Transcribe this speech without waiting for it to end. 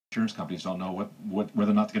Insurance companies don't know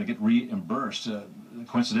whether or not they're going to get reimbursed.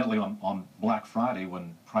 Coincidentally, on Black Friday,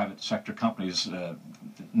 when private sector companies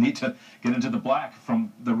need to get into the black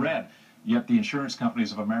from the red, yet the insurance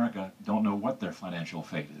companies of America don't know what their financial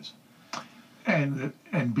fate is. And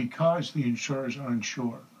because the insurers aren't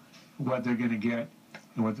sure what they're going to get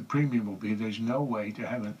and what the premium will be, there's no way to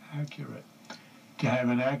have an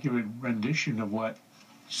accurate rendition of what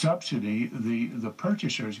subsidy the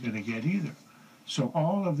purchaser is going to get either. So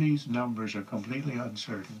all of these numbers are completely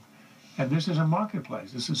uncertain. And this is a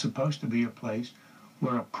marketplace. This is supposed to be a place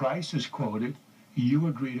where a price is quoted, you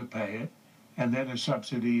agree to pay it, and then a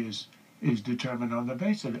subsidy is determined on the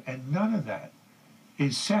basis of it. And none of that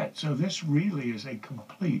is set. So this really is a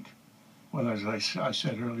complete, well, as I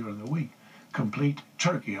said earlier in the week, complete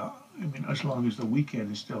turkey. I mean, as long as the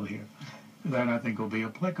weekend is still here, that I think will be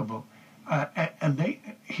applicable. And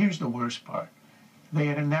here's the worst part. They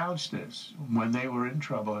had announced this when they were in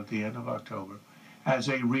trouble at the end of October as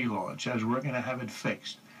a relaunch, as we're going to have it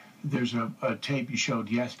fixed. There's a tape you showed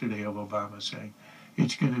yesterday of Obama saying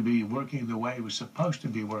it's going to be working the way it was supposed to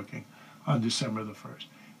be working on December the 1st.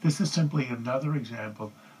 This is simply another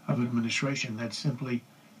example of an administration that simply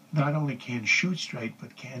not only can't shoot straight,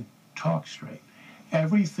 but can't talk straight.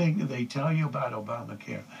 Everything they tell you about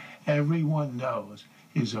Obamacare, everyone knows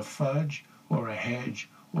is a fudge or a hedge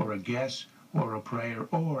or a guess or a prayer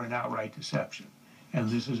or an outright deception. And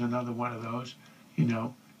this is another one of those,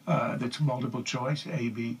 that's multiple choice, A,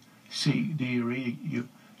 B, C, D, or E. You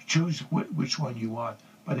choose which one you want,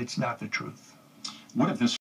 but it's not the truth. What if this